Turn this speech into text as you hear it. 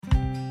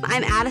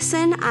I'm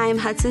Addison. I'm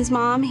Hudson's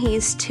mom.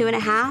 He's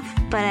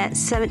 2.5, but at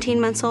 17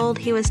 months old,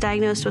 he was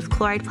diagnosed with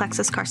choroid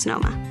plexus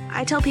carcinoma.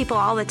 I tell people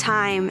all the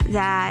time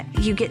that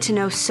you get to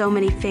know so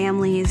many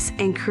families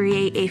and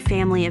create a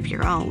family of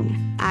your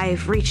own.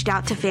 I've reached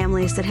out to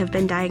families that have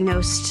been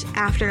diagnosed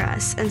after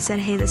us and said,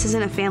 hey, this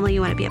isn't a family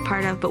you want to be a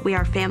part of, but we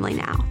are family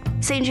now.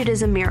 St. Jude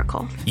is a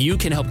miracle. You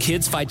can help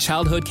kids fight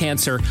childhood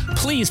cancer.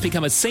 Please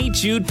become a St.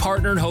 Jude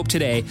Partner in Hope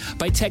today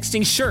by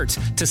texting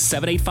SHIRT to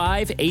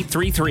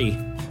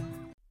 785-833.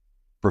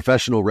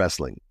 Professional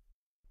wrestling,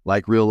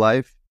 like real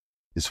life,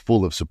 is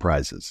full of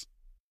surprises.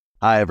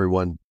 Hi,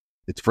 everyone.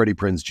 It's Freddie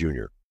Prinze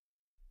Jr.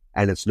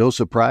 And it's no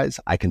surprise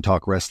I can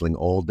talk wrestling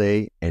all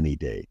day, any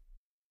day.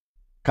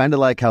 Kind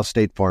of like how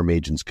State Farm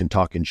agents can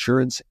talk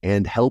insurance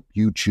and help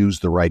you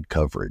choose the right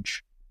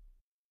coverage.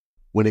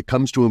 When it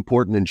comes to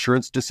important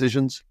insurance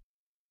decisions,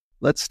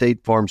 let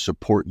State Farm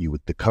support you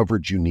with the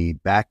coverage you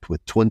need, backed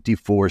with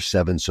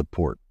 24/7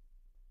 support.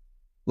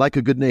 Like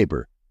a good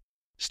neighbor,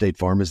 State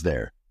Farm is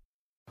there.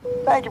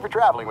 Thank you for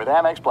traveling with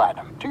Amex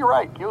Platinum. To your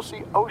right, you'll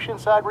see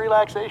oceanside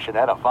relaxation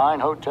at a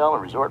fine hotel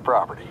and resort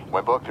property.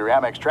 When booked through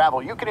Amex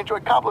Travel, you can enjoy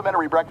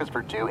complimentary breakfast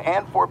for 2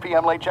 and 4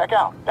 p.m. late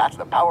checkout. That's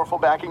the powerful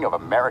backing of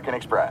American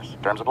Express.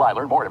 Terms apply.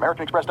 Learn more at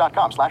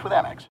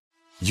americanexpress.com/withAmex.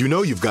 You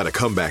know you've got a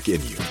comeback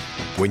in you.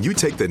 When you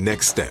take the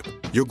next step,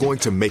 you're going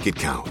to make it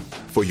count.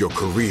 For your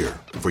career,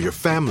 for your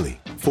family,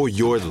 for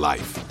your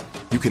life.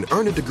 You can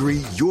earn a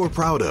degree you're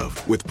proud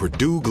of with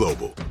Purdue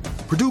Global.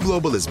 Purdue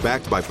Global is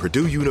backed by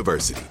Purdue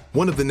University,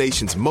 one of the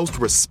nation's most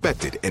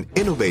respected and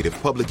innovative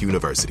public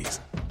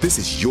universities. This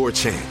is your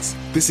chance.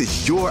 This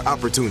is your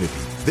opportunity.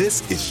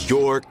 This is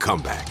your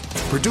comeback.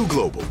 Purdue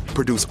Global,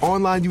 Purdue's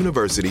online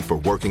university for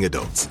working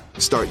adults.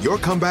 Start your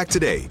comeback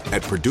today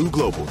at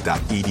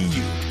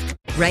purdueglobal.edu.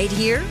 Right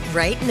here,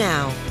 right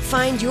now.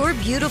 Find your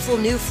beautiful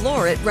new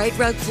floor at Right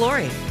Rug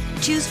Flooring.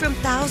 Choose from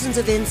thousands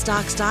of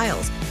in-stock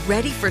styles,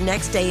 ready for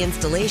next day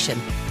installation,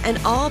 and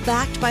all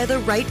backed by the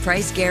right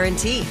price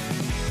guarantee.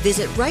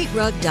 Visit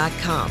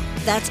rightrug.com.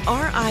 That's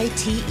RITERUG.com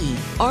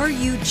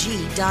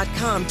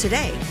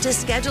today to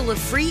schedule a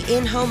free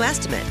in-home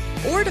estimate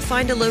or to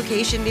find a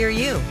location near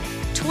you.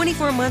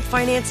 24-month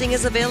financing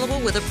is available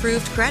with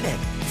approved credit.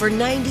 For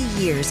 90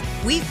 years,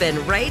 we've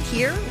been right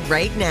here,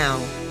 right now.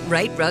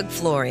 Right Rug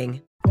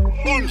Flooring.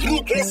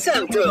 Enrique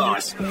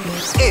Santos.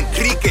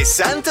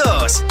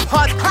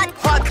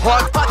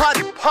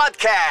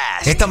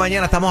 Podcast. Esta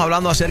mañana estamos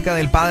hablando acerca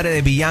del padre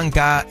de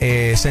Bianca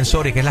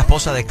Censori, que es la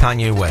esposa de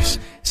Kanye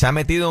West. Se ha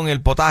metido en el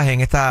potaje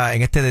en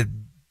este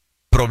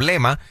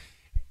problema,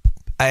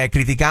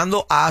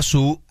 criticando a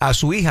su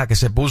hija, que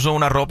se puso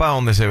una ropa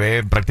donde se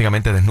ve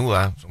prácticamente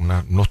desnuda,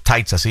 unos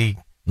tights así.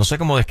 No sé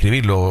cómo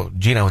describirlo,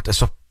 Gina,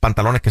 esos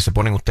pantalones que se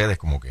ponen ustedes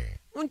como que...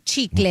 Un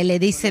chicle le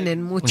dicen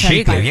en muchas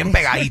chicle, partes. Bien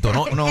pegadito,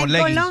 ¿no? En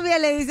leggings. Colombia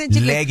le dicen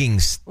chicle.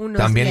 Leggings,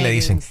 también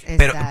leggings, le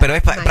dicen. Pero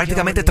es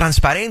prácticamente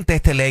transparente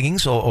este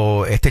leggings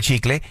o este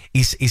chicle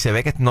y se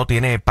ve que no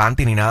tiene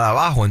panty ni nada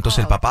abajo. Entonces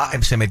el papá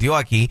se metió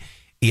aquí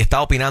y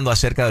está opinando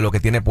acerca de lo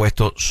que tiene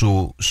puesto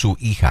su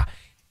hija.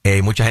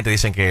 Mucha gente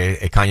dice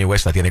que Kanye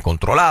West la tiene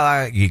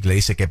controlada y le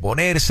dice que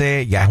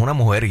ponerse. Ya es una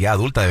mujer ya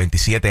adulta de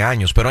 27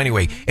 años. Pero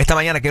anyway, esta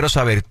mañana quiero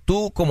saber,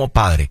 tú como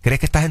padre, ¿crees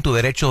que estás en tu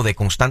derecho de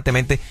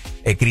constantemente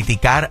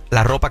criticar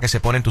la ropa que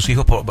se ponen tus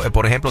hijos?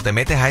 Por ejemplo, ¿te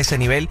metes a ese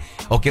nivel?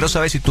 O quiero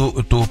saber si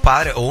tu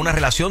padre o una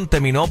relación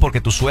terminó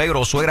porque tu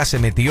suegro o suegra se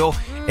metió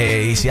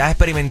y si has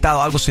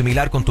experimentado algo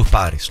similar con tus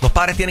padres. Los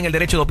padres tienen el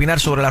derecho de opinar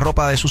sobre la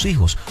ropa de sus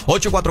hijos.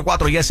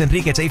 844 yes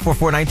Enrique,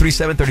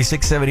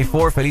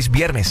 844-937-3674. Feliz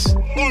viernes.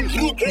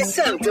 Enrique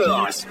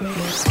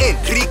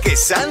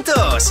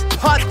Santos.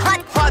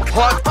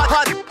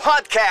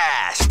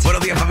 Podcast.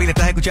 Buenos días, familia.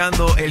 Estás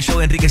escuchando el show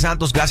de Enrique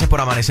Santos. Gracias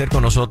por amanecer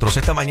con nosotros.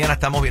 Esta mañana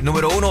estamos bien.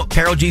 Número 1,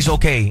 Karol G's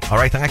okay. All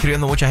right, están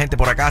escribiendo mucha gente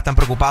por acá. Están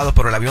preocupados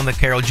por el avión de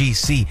Karol G.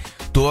 Sí,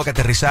 tuvo que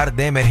aterrizar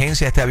de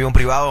emergencia este avión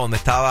privado donde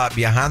estaba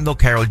viajando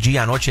Karol G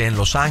anoche en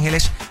Los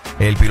Ángeles.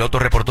 El piloto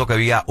reportó que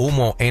había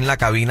humo en la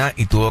cabina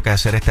y tuvo que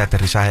hacer este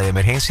aterrizaje de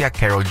emergencia.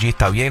 Karol G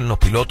está bien, los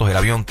pilotos, el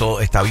avión,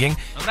 todo está bien.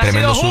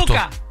 Tremendo susto.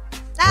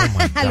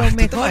 A lo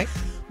mejor.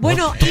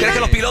 Bueno, ¿tú crees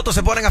que los pilotos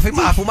se ponen a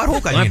fumar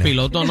juca? No, el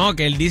piloto no,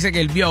 que él dice que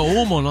él vio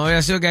humo, no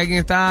había sido que alguien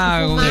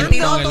está con el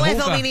piloto es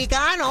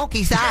dominicano,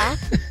 quizás.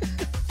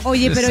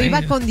 Oye, pero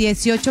iba con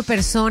 18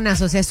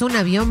 personas, o sea, es un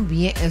avión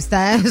bien, no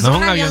es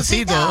un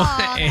avioncito,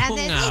 es un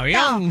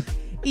avión.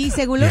 Y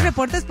según los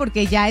reportes,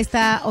 porque ya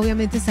está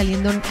obviamente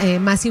saliendo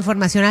más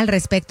información al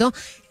respecto,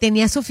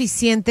 tenía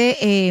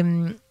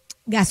suficiente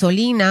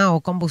gasolina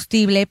o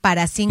combustible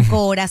para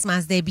 5 horas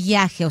más de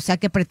viaje, o sea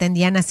que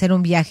pretendían hacer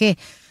un viaje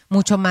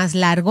mucho más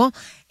largo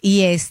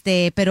y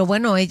pero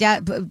bueno, ella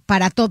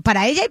para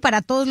ella y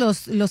para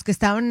todos los que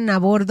estaban a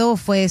bordo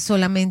fue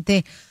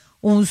solamente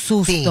un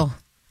susto. Sí.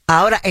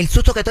 Ahora, el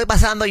susto que estoy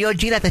pasando yo,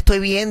 Gina, te estoy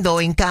viendo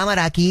en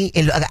cámara aquí.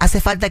 Hace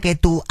falta que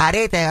tu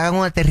arete haga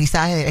un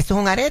aterrizaje. ¿Esto es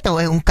un arete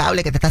o es un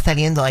cable que te está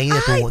saliendo ahí de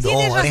tu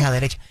oreja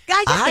derecha?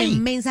 Cállate,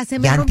 mensa, se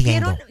me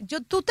rompieron.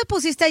 Tú te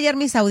pusiste ayer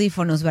mis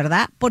audífonos,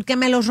 ¿verdad? Porque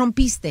me los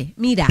rompiste.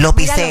 Mira. Lo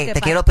pisé,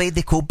 te quiero pedir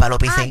disculpas, lo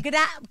pisé.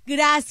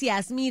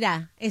 Gracias,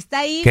 mira, está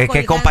ahí.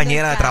 ¿Qué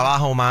compañera de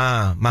trabajo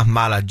más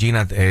mala,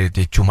 Gina?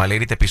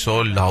 Chumaleri te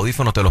pisó los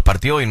audífonos, te los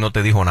partió y no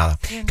te dijo nada.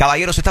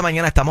 Caballeros, esta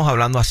mañana estamos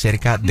hablando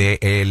acerca de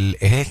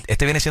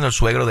este viene siendo el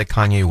suegro de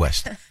Kanye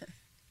West.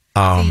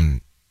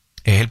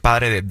 Es el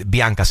padre de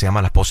Bianca, se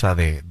llama la esposa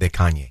de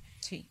Kanye.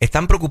 Sí.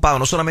 Están preocupados,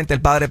 no solamente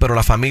el padre, pero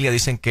la familia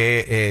dicen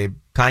que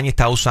Kanye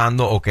está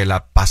usando o que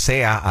la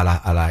pasea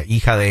a la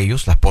hija de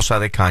ellos, la esposa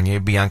de Kanye,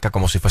 Bianca,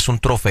 como si fuese un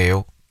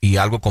trofeo y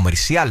algo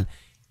comercial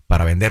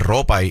para vender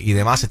ropa y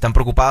demás. Están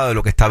preocupados de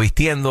lo que está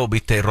vistiendo,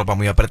 viste ropa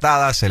muy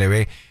apretada, se le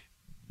ve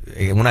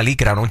una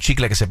licra, un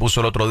chicle que se puso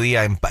el otro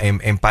día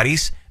en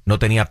París. No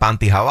tenía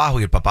panties abajo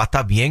y el papá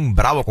está bien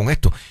bravo con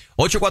esto.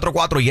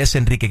 844 Yes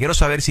Enrique. Quiero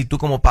saber si tú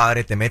como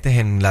padre te metes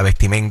en la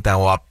vestimenta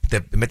o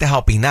te metes a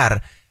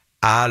opinar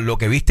a lo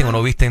que visten o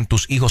no visten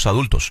tus hijos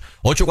adultos.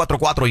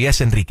 844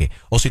 Yes Enrique.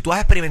 O si tú has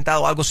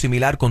experimentado algo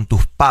similar con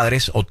tus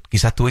padres o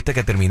quizás tuviste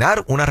que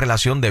terminar una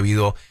relación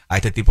debido a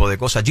este tipo de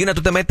cosas. Gina,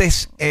 tú te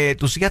metes,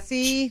 tus hijas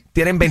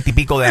tienen 20 y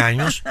pico de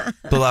años.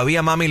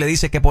 Todavía mami le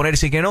dice qué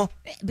ponerse y qué no.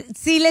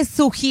 Sí, les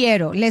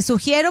sugiero,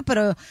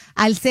 pero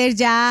al ser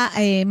ya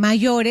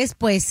mayores,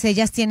 pues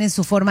ellas tienen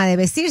su forma de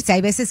vestirse.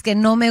 Hay veces que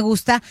no me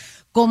gusta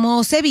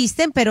cómo se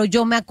visten, pero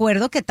yo me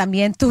acuerdo que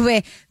también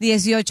tuve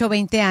 18,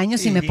 20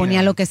 años y me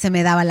ponía lo que se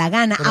me daba la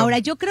gana. Ahora,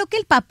 yo creo que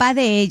el papá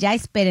de ella,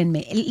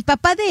 espérenme, el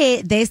papá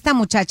de esta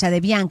muchacha,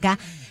 de Bianca,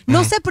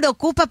 no se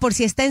preocupa por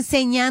si está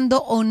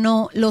enseñando o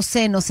no los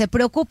senos, se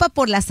preocupa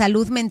por la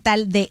salud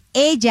mental de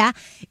ella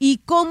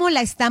y cómo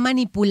la está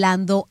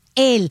manipulando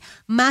él,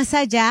 más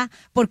allá,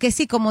 porque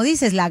sí, como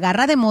dices, la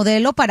agarra de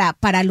modelo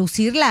para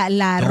lucir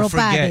la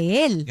ropa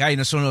de él. Y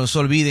no se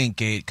olviden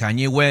que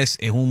Kanye West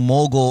es un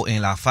mogul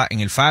en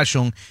el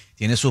fashion,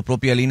 tiene su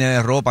propia línea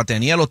de ropa,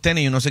 tenía los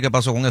tenis, yo no sé qué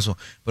pasó con eso,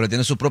 pero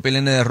tiene su propia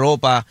línea de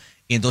ropa,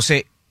 y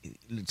entonces,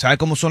 ¿sabes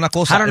cómo son las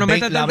cosas? Jaro, no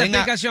metas tanta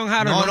explicación,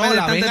 Jaro, no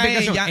metas tanta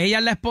explicación. Ella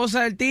es la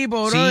esposa del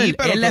tipo, bro. Sí,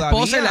 pero es la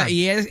esposa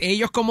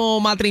ellos como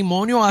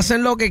matrimonio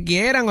hacen lo que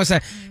quieran, o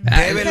sea,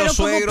 deben los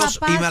suegros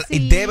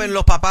y deben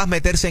los papás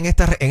meterse en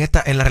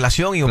la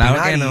relación y opinar.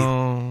 Claro que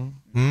no.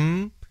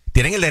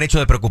 Tienen el derecho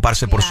de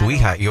preocuparse por su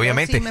hija y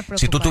obviamente,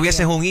 si tú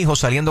tuvieses un hijo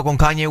saliendo con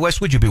Kanye West,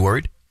 would you be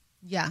worried?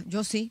 Ya,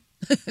 yo sí,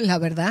 la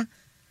verdad.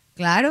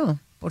 Claro,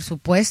 por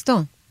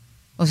supuesto.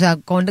 O sea,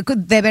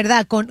 de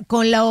verdad,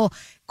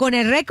 con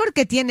el récord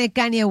que tiene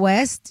Kanye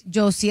West,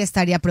 yo sí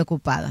estaría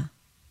preocupada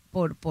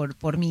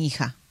por mi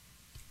hija.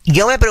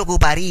 Yo me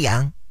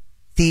preocuparía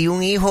si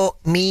un hijo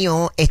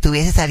mío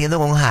estuviese saliendo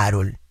con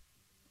Harold.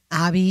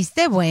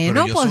 ¿Viste?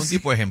 Bueno, pero yo soy un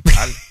tipo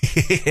ejemplar.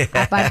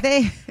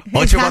 Aparte,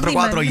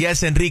 844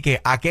 Yes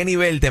Enrique, ¿a qué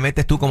nivel te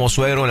metes tú como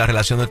suegro en la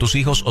relación de tus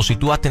hijos? O si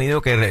tú has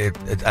tenido que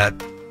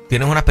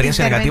tienes una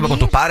experiencia negativa con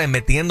tus padres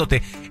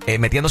metiéndose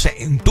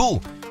en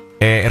tu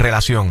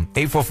relación.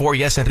 844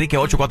 Yes Enrique,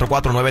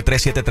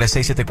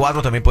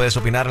 844-937-3674. También puedes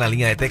opinar en la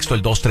línea de texto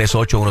el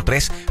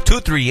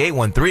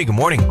 23813-23813. Good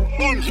morning.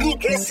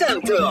 Enrique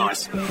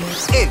Santos.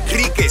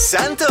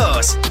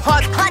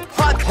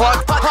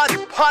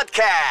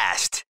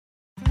 Podcast.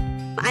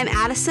 I'm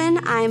Addison.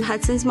 I'm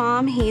Hudson's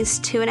mom. He's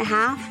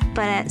 2.5,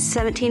 but at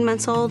 17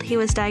 months old, he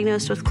was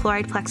diagnosed with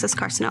chloride plexus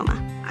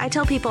carcinoma. I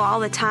tell people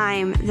all the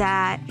time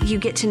that you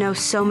get to know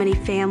so many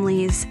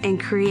families and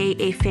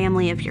create a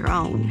family of your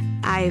own.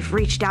 I've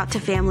reached out to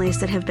families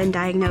that have been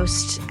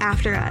diagnosed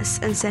after us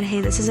and said, hey,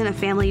 this isn't a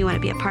family you want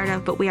to be a part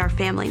of, but we are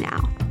family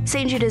now.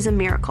 St. Jude is a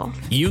miracle.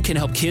 You can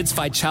help kids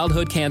fight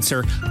childhood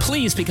cancer.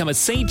 Please become a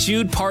St.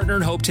 Jude Partner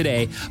in Hope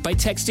today by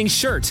texting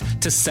SHIRT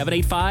to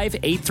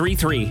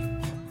 785-833.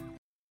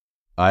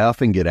 I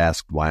often get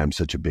asked why I'm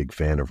such a big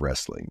fan of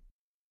wrestling,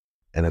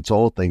 and it's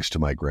all thanks to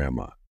my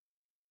grandma.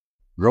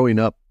 Growing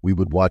up, we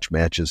would watch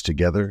matches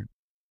together,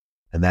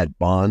 and that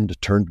bond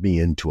turned me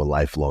into a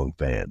lifelong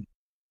fan.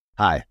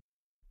 Hi,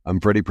 I'm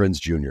Freddie Prinze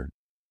Jr.,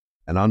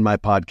 and on my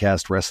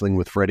podcast, Wrestling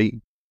with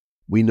Freddie,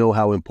 we know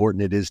how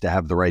important it is to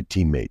have the right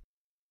teammate,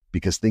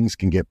 because things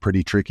can get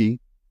pretty tricky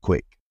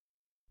quick.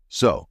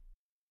 So,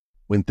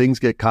 when things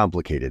get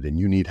complicated and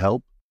you need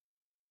help,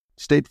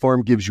 State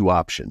Farm gives you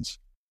options.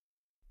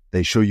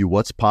 They show you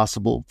what's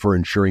possible for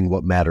ensuring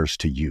what matters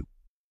to you.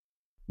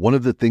 One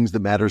of the things that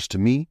matters to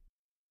me,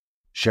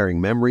 sharing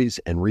memories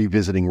and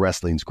revisiting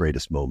wrestling's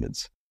greatest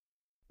moments.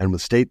 And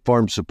with State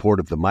Farm's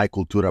support of the My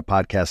Cultura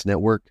Podcast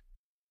Network,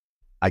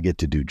 I get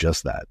to do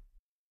just that.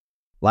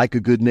 Like a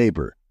good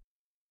neighbor,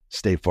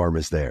 State Farm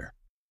is there.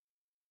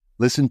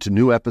 Listen to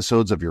new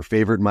episodes of your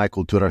favorite My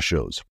Cultura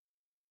shows,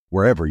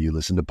 wherever you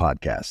listen to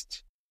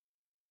podcasts.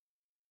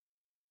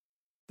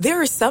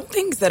 There are some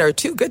things that are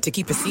too good to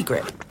keep a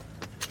secret.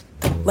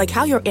 Like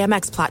how your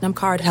Amex Platinum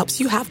card helps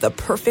you have the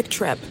perfect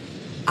trip.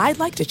 I'd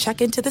like to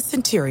check into the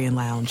Centurion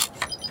Lounge.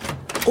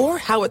 Or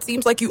how it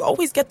seems like you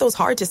always get those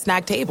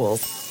hard-to-snag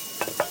tables.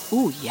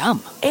 Ooh,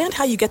 yum. And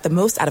how you get the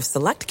most out of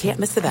select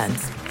can't-miss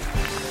events.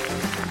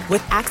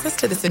 With access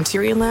to the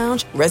Centurion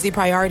Lounge, Resi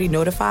Priority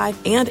Notified,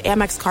 and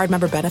Amex card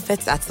member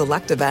benefits at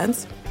select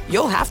events,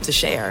 you'll have to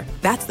share.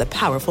 That's the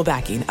powerful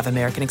backing of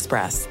American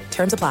Express.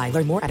 Terms apply.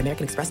 Learn more at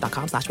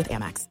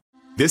americanexpress.com/withAmex.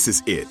 This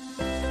is it.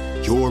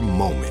 Your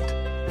moment.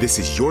 This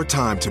is your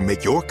time to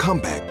make your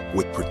comeback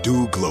with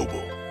Purdue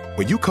Global.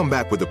 When you come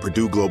back with a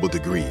Purdue Global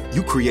degree,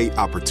 you create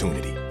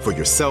opportunity for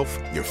yourself,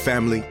 your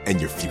family,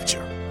 and your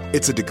future.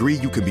 It's a degree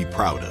you can be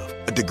proud of,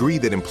 a degree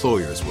that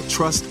employers will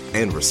trust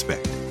and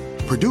respect.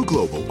 Purdue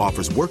Global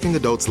offers working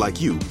adults like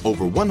you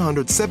over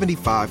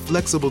 175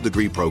 flexible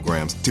degree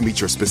programs to meet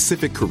your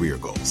specific career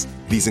goals.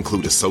 These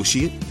include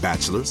associate,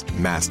 bachelor's,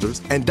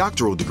 master's, and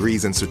doctoral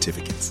degrees and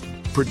certificates.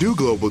 Purdue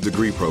Global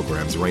degree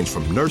programs range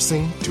from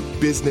nursing to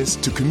business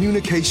to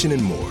communication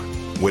and more.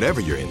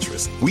 Whatever your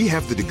interest, we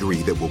have the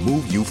degree that will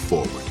move you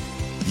forward.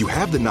 You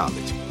have the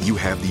knowledge, you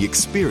have the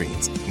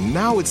experience.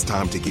 Now it's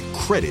time to get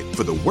credit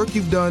for the work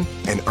you've done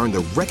and earn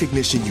the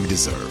recognition you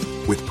deserve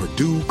with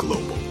Purdue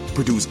Global,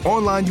 Purdue's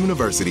online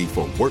university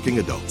for working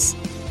adults.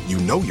 You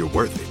know you're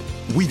worth it.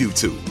 We do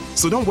too.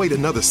 So don't wait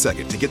another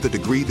second to get the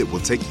degree that will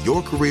take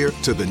your career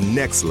to the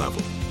next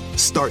level.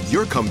 Start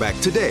your comeback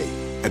today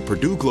at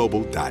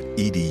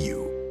purdueglobal.edu.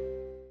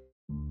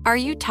 Are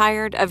you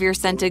tired of your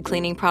scented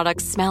cleaning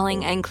products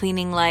smelling and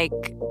cleaning like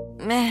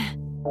meh?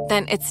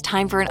 Then it's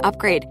time for an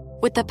upgrade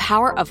with the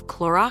power of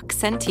Clorox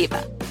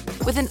Scentiva.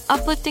 With an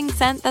uplifting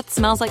scent that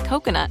smells like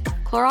coconut,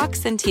 Clorox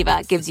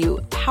Scentiva gives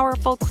you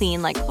powerful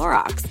clean like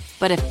Clorox,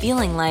 but a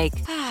feeling like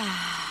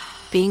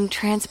being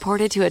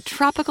transported to a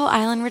tropical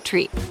island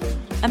retreat.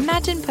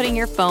 Imagine putting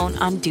your phone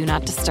on Do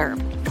Not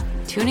Disturb,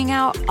 tuning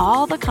out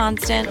all the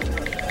constant,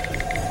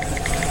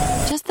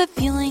 just the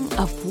feeling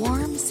of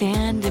warm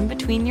sand in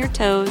between your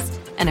toes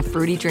and a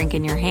fruity drink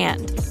in your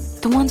hand.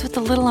 The ones with the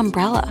little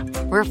umbrella.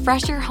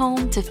 Refresh your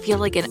home to feel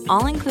like an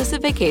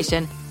all-inclusive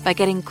vacation by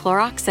getting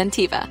Clorox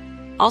Scentiva.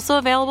 Also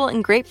available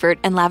in grapefruit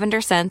and lavender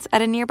scents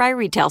at a nearby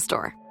retail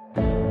store.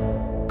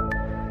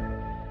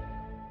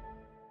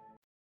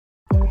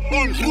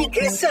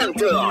 Enrique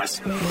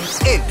Santos.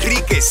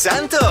 Enrique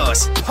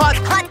Santos.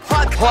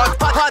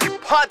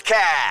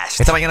 Podcast.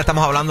 Esta mañana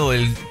estamos hablando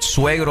del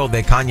suegro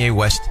de Kanye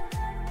West.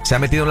 Se ha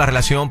metido en la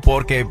relación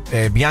porque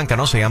Bianca,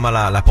 ¿no? Se llama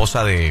la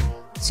esposa de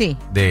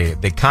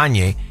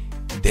Kanye.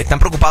 Están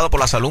preocupados por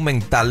la salud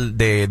mental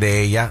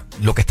de ella,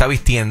 lo que está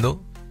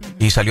vistiendo.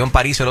 Y salió en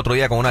París el otro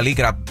día con una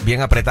licra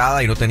bien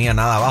apretada y no tenía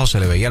nada abajo, se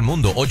le veía el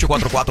mundo.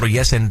 844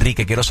 Yes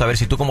Enrique, quiero saber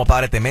si tú como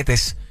padre te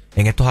metes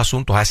en estos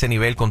asuntos a ese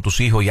nivel con tus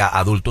hijos ya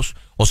adultos,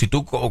 o si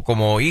tú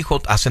como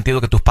hijo has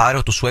sentido que tus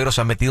padres o tus suegros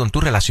se han metido en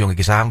tu relación y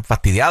quizás han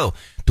fastidiado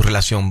tu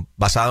relación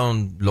basado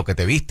en lo que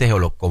te vistes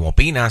o cómo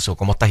opinas o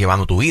cómo estás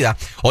llevando tu vida.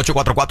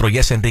 844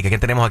 Yes Enrique, ¿quién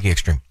tenemos aquí,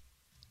 Extreme?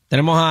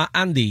 Tenemos a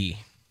Andy.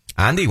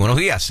 Andy, buenos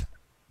días.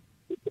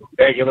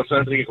 Yo no soy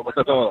Enrique, ¿cómo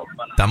está todo?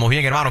 Estamos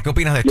bien, hermano, ¿qué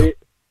opinas de esto?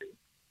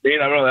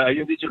 Mira, brother, hay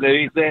un dicho que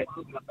dice,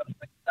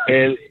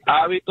 el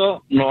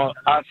hábito no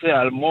hace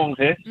al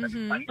monje,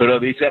 pero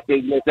dice a qué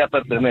iglesia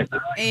pertenece.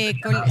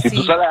 Si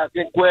tú sales aquí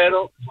en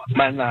cuero,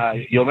 más nada,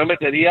 yo me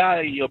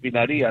metería y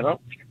opinaría,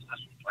 ¿no?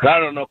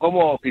 Claro, no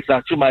como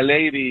quizás Chuma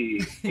Lady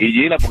y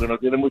Gina, porque no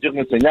tiene mucho que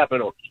enseñar,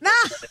 pero... ¡No!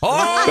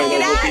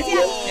 ¡Gracias!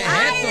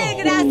 ¡Ay,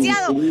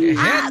 desgraciado!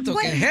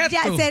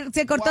 Ya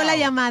se cortó la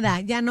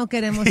llamada. Ya no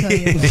queremos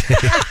oír.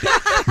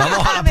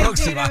 Vamos a la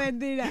próxima.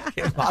 Mentira.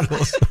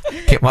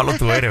 Qué malo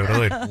tú eres,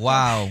 brother.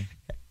 Wow.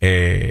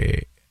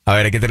 A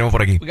ver, ¿qué tenemos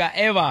por aquí?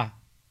 Eva.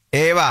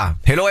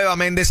 Hello, Eva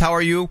Méndez, how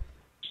are you?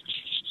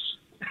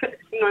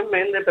 No es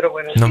Méndez, pero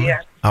buenos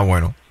días.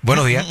 Bueno.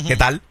 Buenos días, ¿qué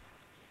tal?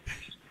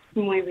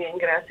 Muy bien,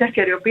 gracias.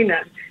 Quería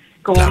opinar.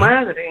 Como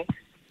madre,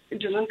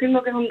 yo no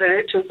entiendo que es un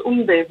derecho, es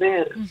un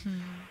deber.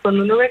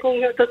 Cuando uno ve que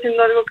uno está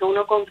haciendo algo que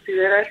uno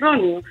considera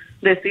erróneo,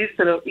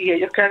 decírselo y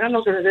ellos que hagan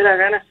lo que les dé la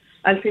gana.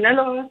 Al final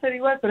lo van a hacer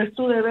igual, pero es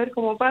tu deber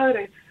como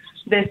padre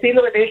decir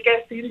lo que tienes que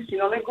decir y si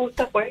no les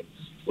gusta, pues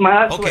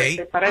más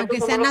suerte. Para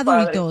aunque sean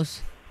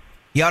adultos.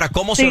 Y ahora,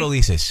 ¿cómo se lo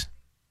dices?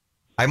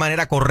 ¿Hay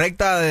manera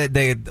correcta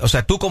o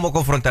sea, ¿tú cómo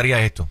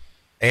confrontarías esto?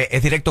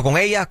 ¿Es directo con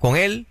ella, con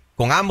él,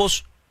 con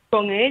ambos?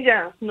 Con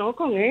ella, no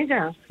con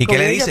ella. ¿Y con qué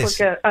le ella, dices?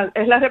 Porque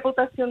es la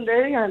reputación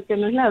de ella, que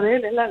no es la de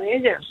él, es la de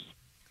ella.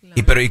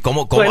 Claro. ¿Y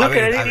cómo bueno, a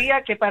ver, que le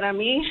diría que para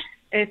mí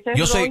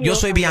yo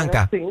soy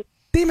Bianca. Sí.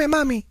 Dime,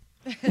 mami.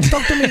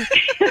 Talk to me.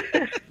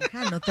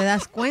 No te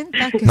das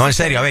cuenta. No, en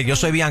serio, a ver, yo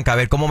soy Bianca, a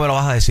ver, ¿cómo me lo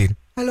vas a decir?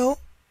 ¿Aló?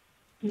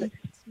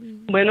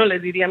 Bueno, le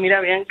diría,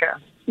 mira,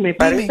 Bianca, me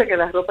parece que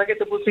la ropa que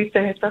te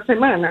pusiste esta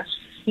semana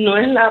no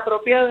es la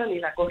apropiada ni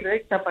la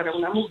correcta para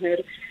una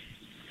mujer.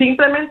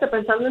 Simplemente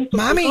pensando en tu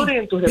futuro y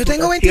en tu reputación. Yo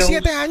tengo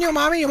 27 años,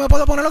 mami, yo me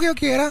puedo poner lo que yo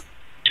quiera.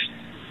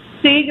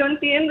 Sí, yo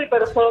entiendo,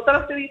 pero solo te lo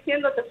estoy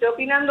diciendo, te estoy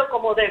opinando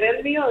como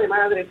deber mío de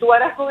madre. Tú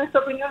harás con esta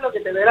opinión lo que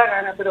te dé la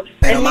gana, pero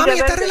mami,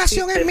 esta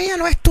relación es mía,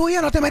 no es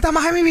tuya, no te metas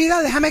más en mi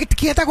vida, déjame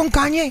quieta con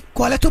Kanye.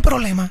 ¿Cuál es tu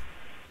problema?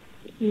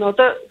 No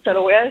te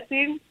lo voy a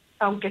decir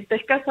aunque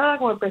estés casada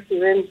con el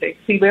presidente,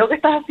 si veo que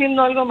estás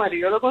haciendo algo mal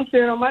y yo lo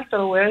considero mal, te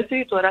lo voy a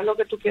decir y tú harás lo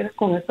que tú quieres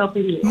con esa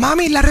opinión.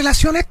 Mami, las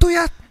relaciones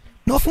tuyas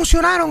no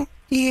funcionaron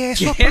y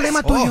eso es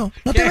problema tuyo.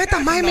 No te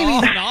metas más en mi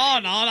vida.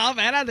 No,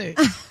 espérate.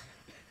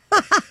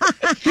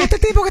 Este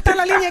tipo que está en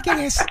la línea, ¿quién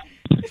es?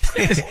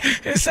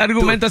 Ese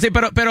argumento así,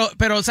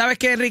 pero ¿sabes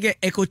qué, Enrique?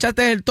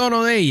 ¿Escuchaste el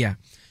tono de ella?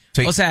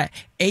 Sí. O sea,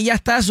 ella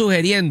está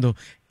sugiriendo,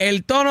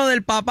 el tono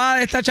del papá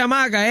de esta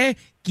chamaca es,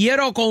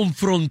 quiero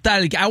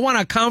confrontar, I want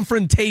a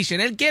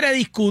confrontation. Él quiere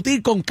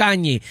discutir con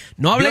Kanye.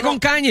 No hable con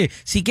Kanye.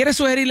 Si quieres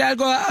sugerirle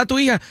algo a tu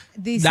hija,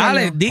 díselo.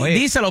 Dale,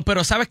 díselo.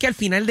 Pero sabes que al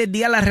final del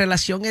día la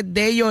relación es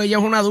de ellos. Ella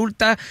es una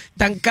adulta,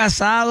 están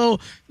casados.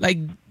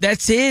 Like,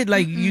 that's it.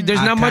 Like,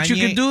 there's not much you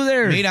can do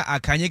there. Mira, a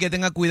Kanye que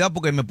tenga cuidado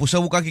porque me puse a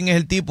buscar quién es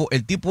el tipo.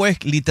 El tipo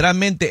es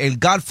literalmente el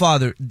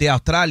Godfather de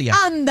Australia.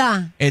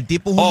 ¡Anda! El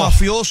tipo es un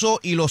mafioso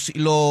y los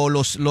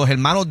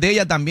hermanos de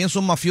ella también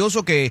son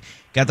mafiosos que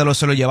hasta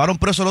se lo llevaron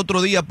preso el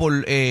otro día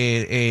por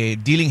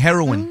dealing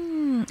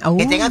heroin.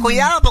 Que tenga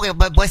cuidado porque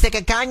puede ser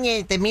que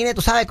Kanye termine,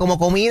 tú sabes, como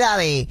comida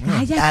de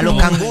a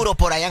los canguros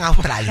por allá en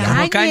Australia.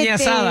 Como caña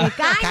asada.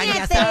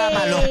 Caña asada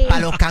para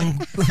los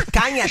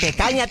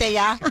Cáñate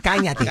ya,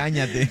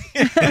 cáñate.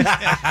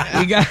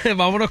 Y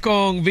vámonos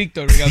con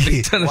Víctor.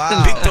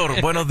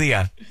 Víctor, buenos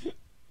días. Sí,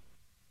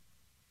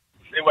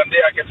 buen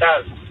día, ¿qué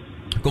tal?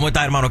 ¿Cómo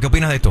estás, hermano? ¿Qué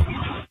opinas de esto?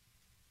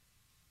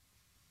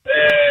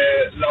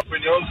 La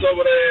opinión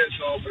sobre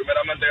eso,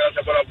 primeramente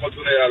gracias por la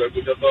oportunidad, lo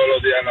escucho todos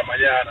los días en la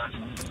mañana.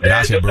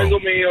 Gracias, yo tengo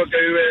un hijo que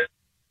vive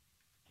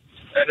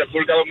en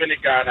República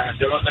Dominicana,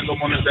 yo lo tengo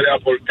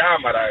monitoreado por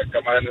cámara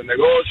de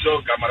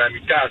negocio, cámara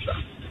de mi casa.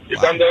 Y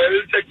cuando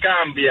él se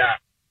cambia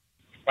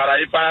para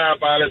ir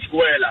para la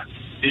escuela,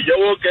 y yo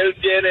veo que él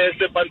tiene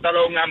ese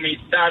pantalón a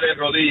mitad de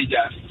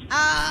rodillas,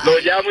 lo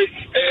llamo y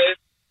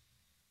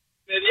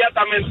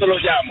inmediatamente lo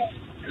llamo.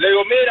 Le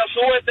digo, mira,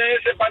 súbete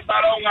ese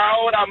pantalón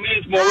ahora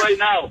mismo, right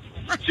now.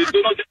 Si tú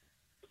no te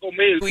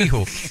conmigo. Tu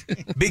hijo.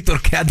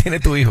 Víctor, ¿qué edad tiene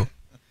tu hijo?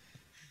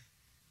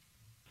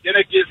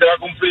 Tiene 15, va a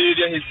cumplir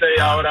 16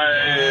 ahora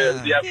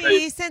el día 6.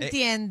 Sí, se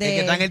entiende. Es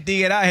que está en el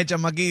tigueraje,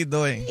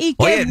 chamaquito. Y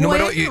qué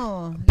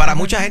bueno. Para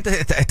mucha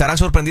gente estarán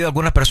sorprendidos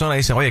algunas personas.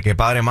 Dicen, oye, qué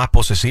padre más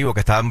posesivo que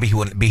están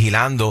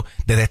vigilando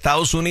desde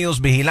Estados Unidos,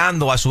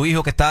 vigilando a su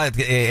hijo que está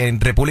en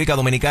República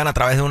Dominicana a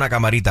través de una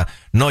camarita.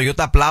 No, yo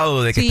te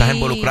aplaudo de que estás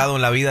involucrado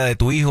en la vida de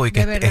tu hijo y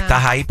que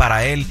estás ahí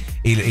para él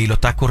y lo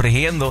estás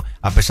corrigiendo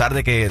a pesar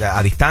de que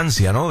a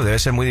distancia, ¿no? Debe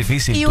ser muy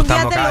difícil y tú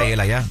estando acá y él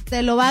allá.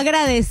 Te lo va a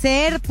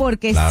agradecer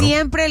porque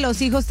siempre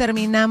los hijos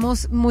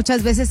terminamos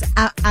muchas veces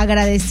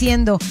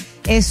agradeciendo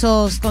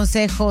esos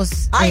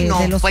consejos de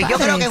los pues padres.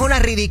 yo creo que es una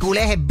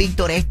ridiculez,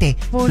 Víctor,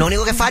 Lo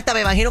único que falta,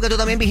 me imagino que tú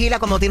también vigilas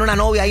como tiene una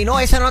novia y no,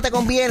 esa no te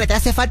conviene, te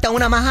hace falta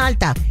una más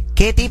alta.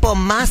 ¿Qué tipo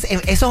más?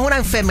 Eso es una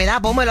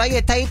enfermedad, pónmelo ahí,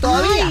 está ahí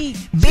todavía. Ay,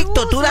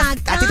 Víctor,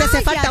 a ti te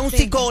hace falta un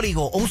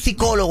psicólogo,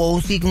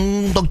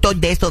 un doctor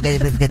de esto que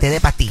te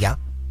dé pastilla.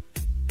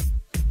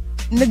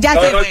 Ya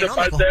no, sé.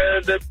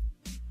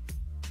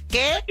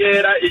 ¿Qué?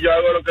 Y yo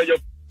hago lo que yo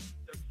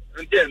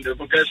 ¿entiendes?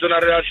 Porque es una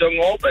relación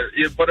open.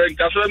 Y por el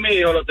caso de mi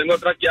hijo, lo tengo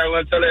traqueado en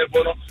el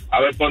teléfono, a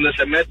ver por dónde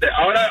se mete.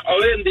 Ahora,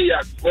 hoy en día,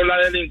 con la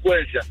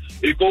delincuencia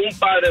y con un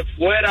padre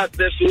fuera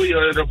de su hijo,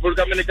 de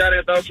República Dominicana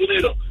en Estados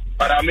Unidos,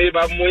 para mí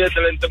va muy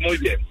excelente, muy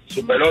bien.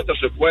 Su pelota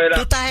se fuera.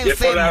 Tú estás y es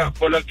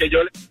por lo que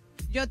yo le...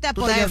 Yo te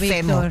apoyo,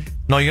 Víctor.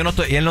 No, yo no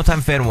estoy, él no está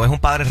enfermo, es un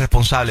padre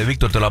responsable.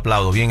 Víctor, te lo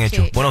aplaudo, bien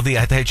hecho. Sí. Buenos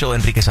días, este es el show de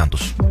Enrique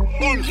Santos.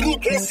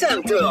 Enrique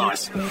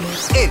Santos.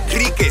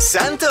 Enrique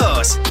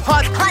Santos.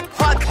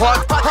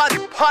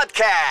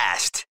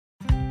 Podcast.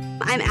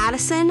 I'm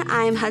Addison.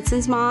 I'm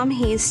Hudson's mom.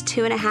 He's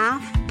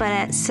 2.5, but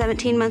at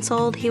 17 months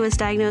old, he was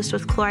diagnosed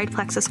with chloride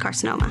plexus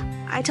carcinoma.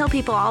 I tell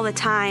people all the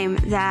time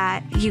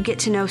that you get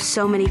to know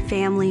so many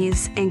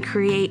families and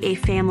create a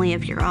family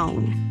of your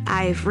own.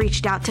 I've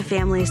reached out to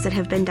families that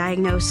have been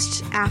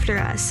diagnosed after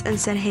us and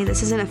said, hey,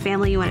 this isn't a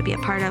family you want to be a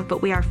part of,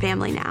 but we are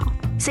family now.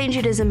 St.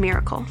 Jude is a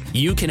miracle.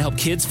 You can help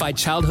kids fight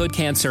childhood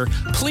cancer.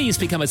 Please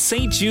become a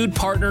St. Jude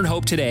Partner in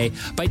Hope today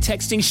by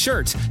texting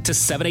SHIRT to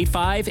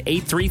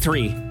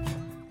 785-833.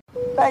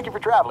 Thank you for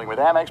traveling with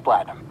Amex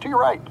Platinum. To your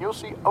right, you'll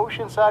see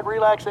oceanside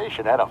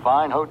relaxation at a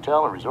fine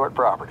hotel and resort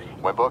property.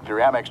 When booked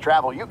through Amex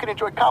Travel, you can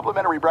enjoy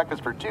complimentary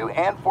breakfast for 2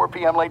 and 4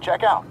 p.m. late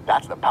checkout.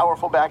 That's the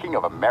powerful backing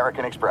of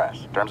American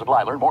Express. Terms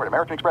apply. Learn more at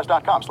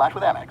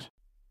americanexpress.com/withAmex.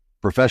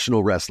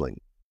 Professional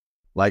wrestling,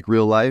 like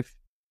real life,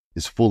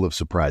 is full of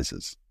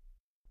surprises.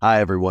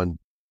 Hi, everyone.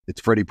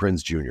 It's Freddie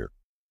Prinze Jr.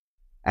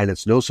 And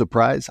it's no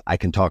surprise I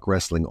can talk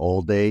wrestling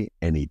all day,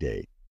 any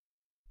day.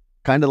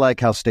 Kind of like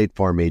how State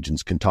Farm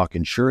agents can talk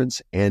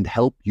insurance and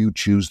help you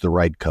choose the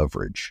right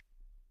coverage.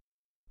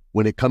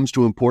 When it comes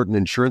to important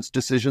insurance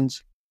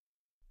decisions,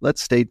 let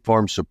State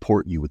Farm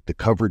support you with the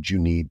coverage you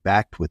need,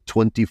 backed with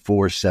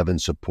 24/7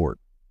 support.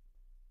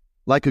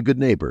 Like a good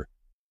neighbor,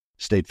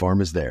 State Farm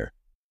is there.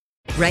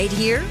 Right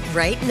here,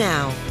 right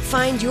now.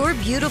 Find your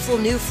beautiful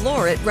new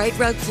floor at Right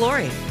Rug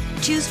Flooring.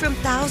 Choose from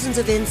thousands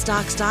of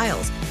in-stock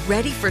styles,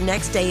 ready for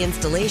next day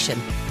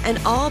installation, and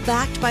all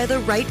backed by the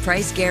right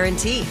price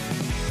guarantee.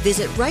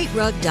 Visit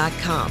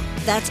rightrug.com.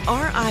 That's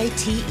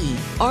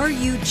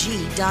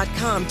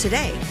RITERUG.com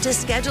today to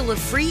schedule a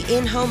free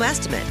in-home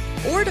estimate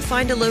or to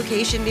find a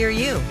location near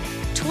you.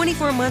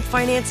 24-month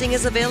financing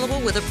is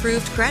available with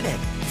approved credit.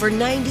 For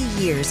 90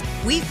 years,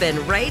 we've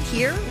been right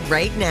here,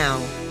 right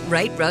now.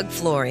 Right Rug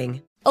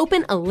Flooring.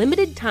 Open a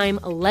limited-time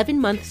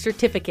 11-month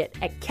certificate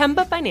at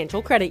Kemba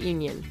Financial Credit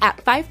Union. At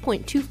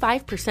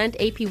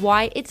 5.25%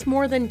 APY, it's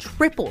more than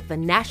triple the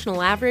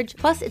national average,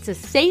 plus it's a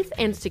safe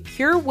and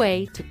secure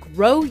way to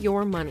grow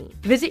your money.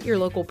 Visit your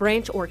local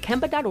branch or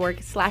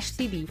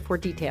kemba.org/cb for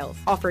details.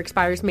 Offer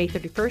expires May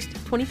 31st,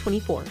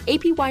 2024.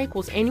 APY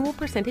equals annual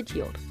percentage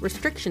yield.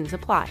 Restrictions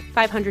apply.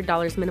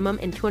 $500 minimum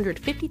and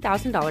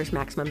 $250,000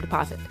 maximum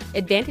deposit.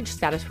 Advantage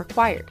status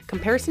required.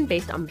 Comparison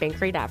based on bank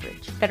rate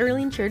average.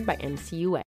 Federally insured by NCUA.